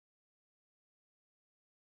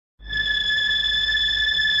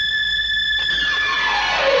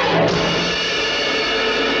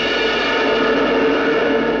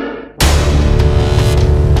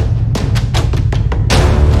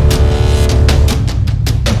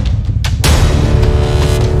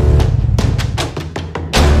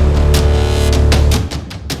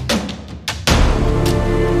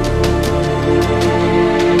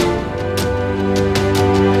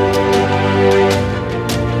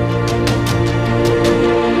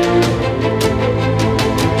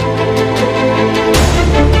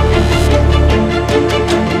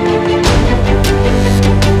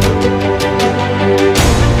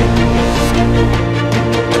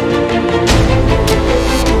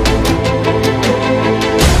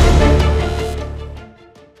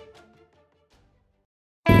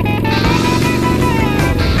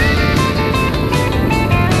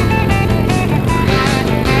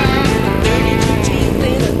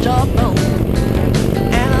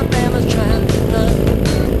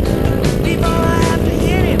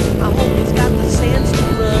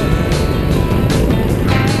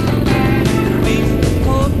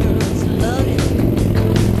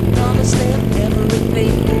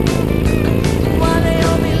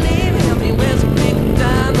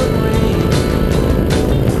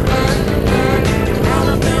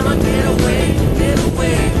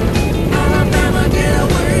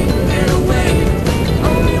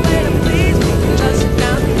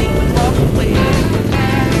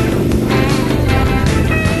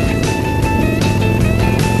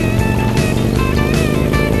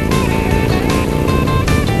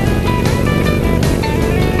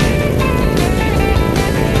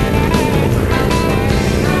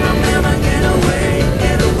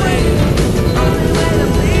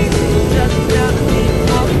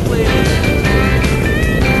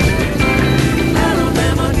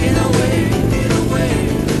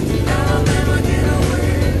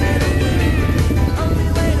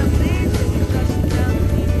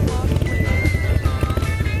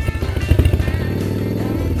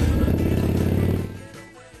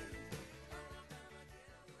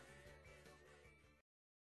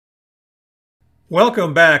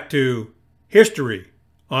Welcome back to History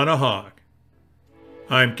on a Hog.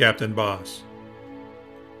 I'm Cap'n Boz.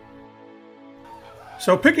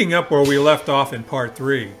 So picking up where we left off in part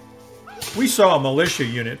 3, we saw a militia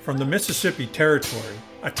unit from the Mississippi Territory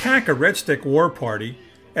attack a Red Stick war party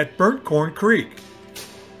at Burnt Corn Creek,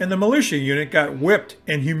 and the militia unit got whipped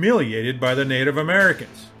and humiliated by the Native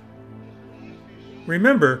Americans.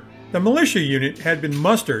 Remember, the militia unit had been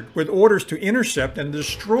mustered with orders to intercept and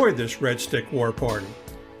destroy this Red Stick war party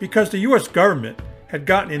because the U.S. government had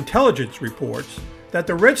gotten intelligence reports that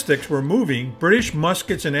the Red Sticks were moving British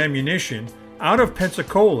muskets and ammunition out of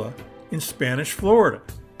Pensacola in Spanish Florida.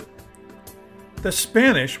 The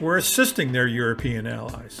Spanish were assisting their European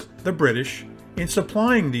allies, the British, in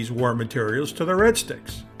supplying these war materials to the Red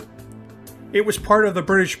Sticks. It was part of the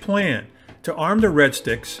British plan to arm the Red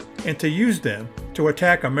Sticks and to use them to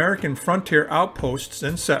attack American frontier outposts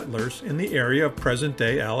and settlers in the area of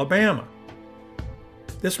present-day Alabama.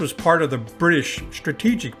 This was part of the British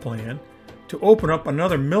strategic plan to open up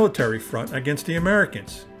another military front against the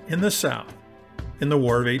Americans in the South in the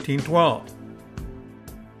War of 1812.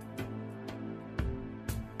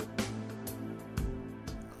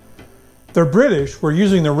 The British were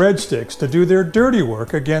using the Red Sticks to do their dirty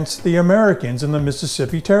work against the Americans in the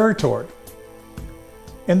Mississippi Territory.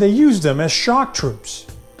 And they used them as shock troops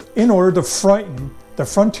in order to frighten the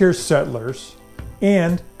frontier settlers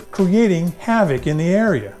and creating havoc in the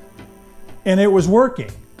area. And it was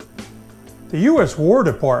working. The U.S. War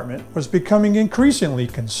Department was becoming increasingly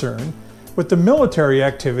concerned with the military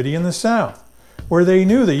activity in the South, where they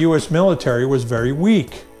knew the U.S. military was very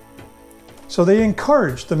weak. So they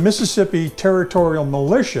encouraged the Mississippi Territorial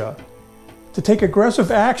Militia to take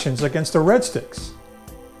aggressive actions against the Red Sticks.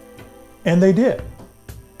 And they did.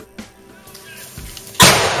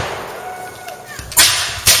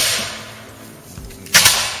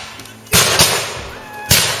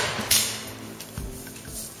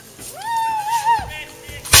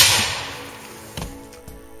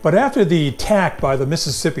 But after the attack by the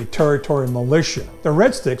Mississippi Territorial Militia, the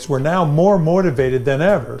Red Sticks were now more motivated than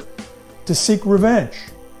ever to seek revenge.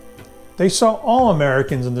 They saw all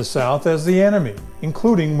Americans in the South as the enemy,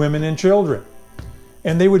 including women and children.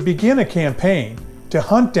 And they would begin a campaign to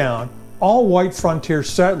hunt down all white frontier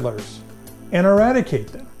settlers and eradicate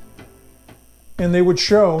them. And they would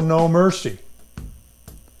show no mercy.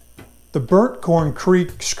 The Burnt Corn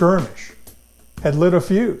Creek skirmish had lit a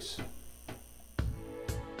fuse.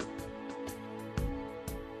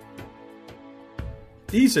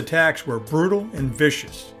 These attacks were brutal and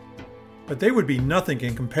vicious, but they would be nothing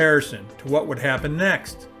in comparison to what would happen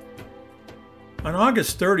next. On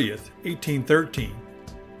August 30th, 1813,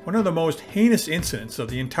 one of the most heinous incidents of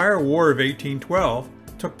the entire War of 1812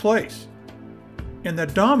 took place. And the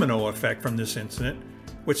domino effect from this incident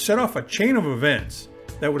would set off a chain of events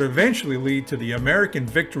that would eventually lead to the American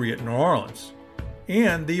victory at New Orleans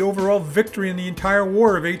and the overall victory in the entire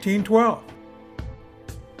War of 1812.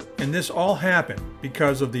 And this all happened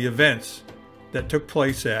because of the events that took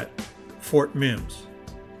place at Fort Mims,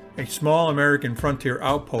 a small American frontier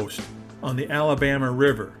outpost on the Alabama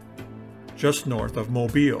River, just north of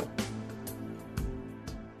Mobile.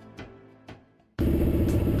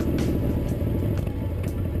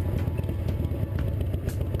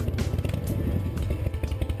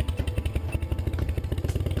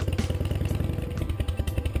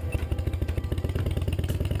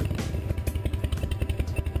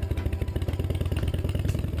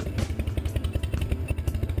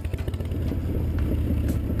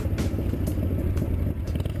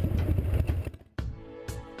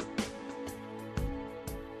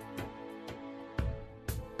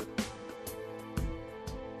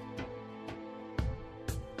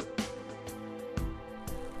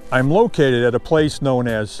 I'm located at a place known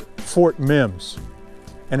as Fort Mims,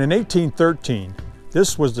 and in 1813,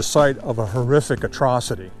 this was the site of a horrific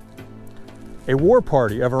atrocity. A war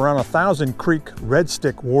party of around 1,000 Creek Red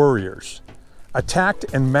Stick warriors attacked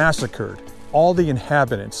and massacred all the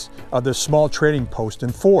inhabitants of this small trading post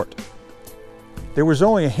and fort. There was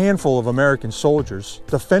only a handful of American soldiers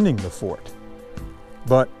defending the fort,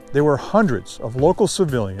 but there were hundreds of local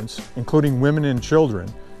civilians, including women and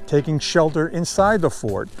children, taking shelter inside the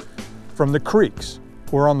fort from the Creeks,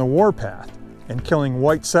 who were on the warpath and killing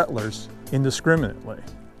white settlers indiscriminately.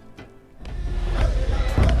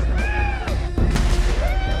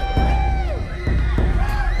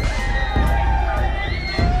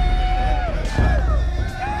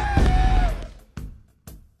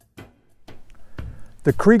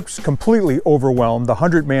 The Creeks completely overwhelmed the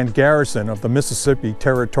 100-man garrison of the Mississippi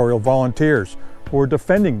Territorial Volunteers who were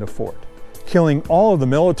defending the fort, killing all of the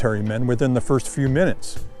military men within the first few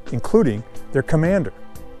minutes, including their commander,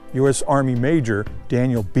 U.S. Army Major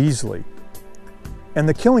Daniel Beasley. And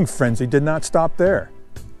the killing frenzy did not stop there.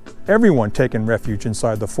 Everyone taking refuge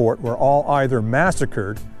inside the fort were all either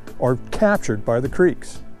massacred or captured by the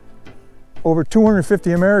Creeks. Over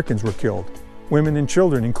 250 Americans were killed, women and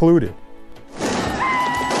children included.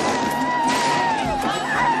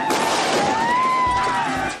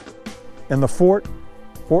 And the fort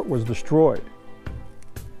was destroyed.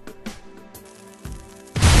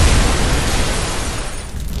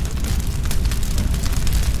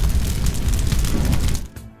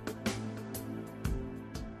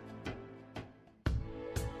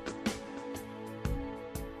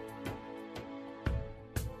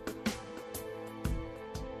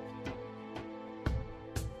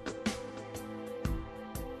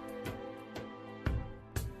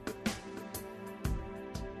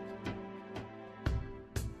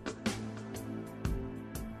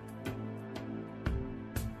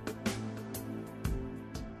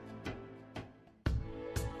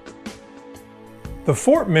 The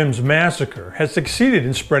Fort Mims massacre has succeeded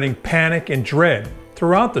in spreading panic and dread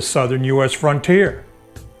throughout the southern U.S. frontier.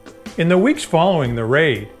 In the weeks following the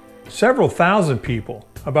raid, several thousand people,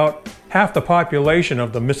 about half the population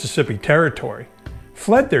of the Mississippi Territory,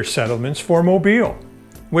 fled their settlements for Mobile,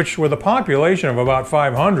 which, with a population of about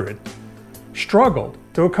 500, struggled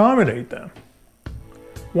to accommodate them.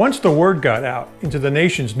 Once the word got out into the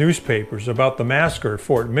nation's newspapers about the massacre at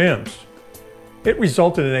Fort Mims, it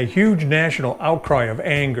resulted in a huge national outcry of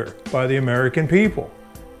anger by the American people,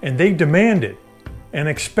 and they demanded and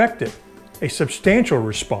expected a substantial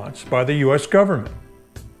response by the U.S. government.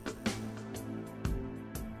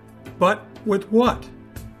 But with what?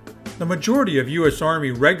 The majority of U.S. Army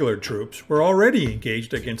regular troops were already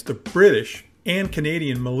engaged against the British and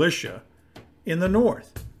Canadian militia in the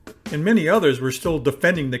north, and many others were still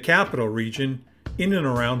defending the capital region in and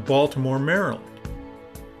around Baltimore, Maryland.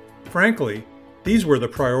 Frankly, these were the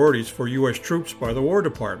priorities for U.S. troops by the War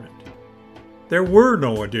Department. There were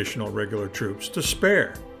no additional regular troops to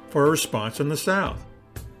spare for a response in the South.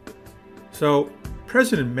 So,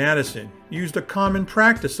 President Madison used a common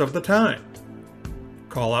practice of the time: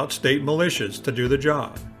 call out state militias to do the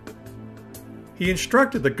job. He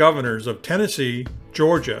instructed the governors of Tennessee,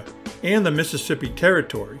 Georgia, and the Mississippi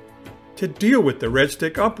Territory to deal with the Red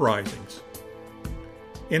Stick uprisings.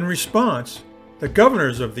 In response, the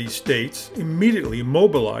governors of these states immediately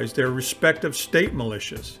mobilized their respective state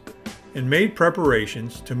militias and made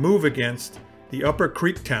preparations to move against the Upper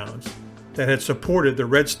Creek towns that had supported the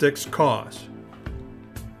Red Sticks' cause.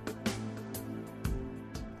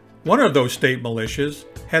 One of those state militias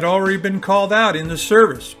had already been called out into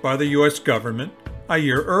service by the U.S. government a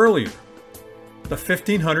year earlier, the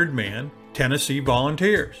 1,500-man Tennessee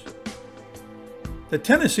Volunteers. The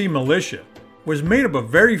Tennessee militia was made up of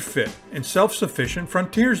very fit and self-sufficient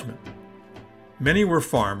frontiersmen. Many were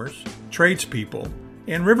farmers, tradespeople,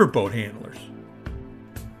 and riverboat handlers.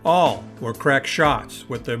 All were crack shots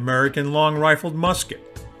with the American long-rifled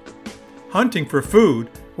musket. Hunting for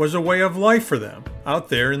food was a way of life for them out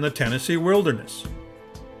there in the Tennessee wilderness.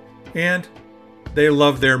 And they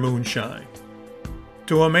loved their moonshine.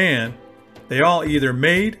 To a man, they all either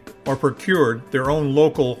made or procured their own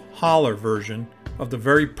local holler version of the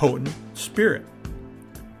very potent spirit.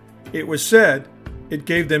 It was said it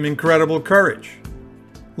gave them incredible courage,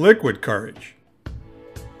 liquid courage.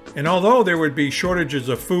 And although there would be shortages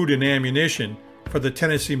of food and ammunition for the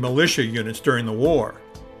Tennessee militia units during the war,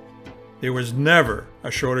 there was never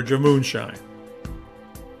a shortage of moonshine.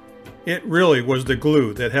 It really was the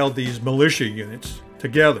glue that held these militia units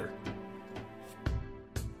together.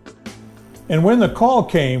 And when the call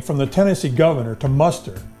came from the Tennessee governor to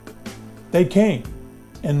muster, they came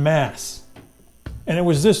en masse. And it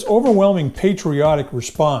was this overwhelming patriotic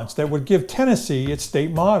response that would give Tennessee its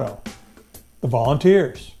state motto, the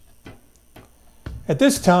Volunteers. At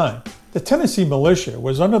this time, the Tennessee militia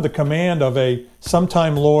was under the command of a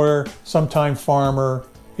sometime lawyer, sometime farmer,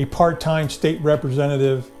 a part-time state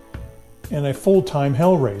representative, and a full-time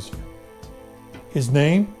hellraiser. His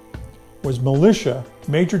name was Militia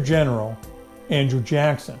Major General Andrew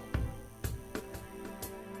Jackson.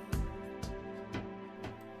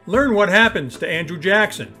 Learn what happens to Andrew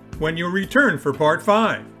Jackson when you return for Part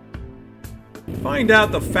 5. Find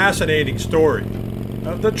out the fascinating story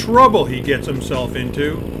of the trouble he gets himself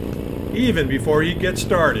into even before he gets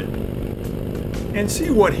started. And see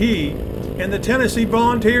what he and the Tennessee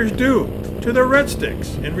Volunteers do to the Red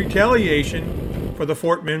Sticks in retaliation for the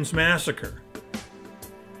Fort Mims massacre.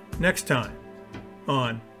 Next time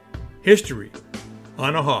on History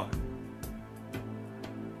on a Hog.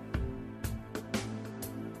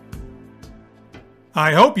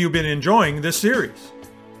 I hope you've been enjoying this series.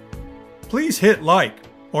 Please hit like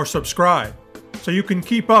or subscribe so you can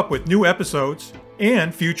keep up with new episodes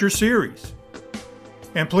and future series.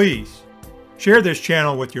 And please, share this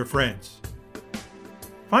channel with your friends.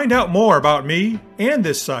 Find out more about me and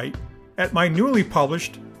this site at my newly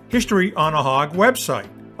published History on a Hog website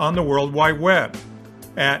on the World Wide Web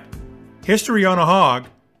at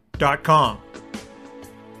historyonahog.com.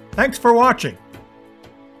 Thanks for watching.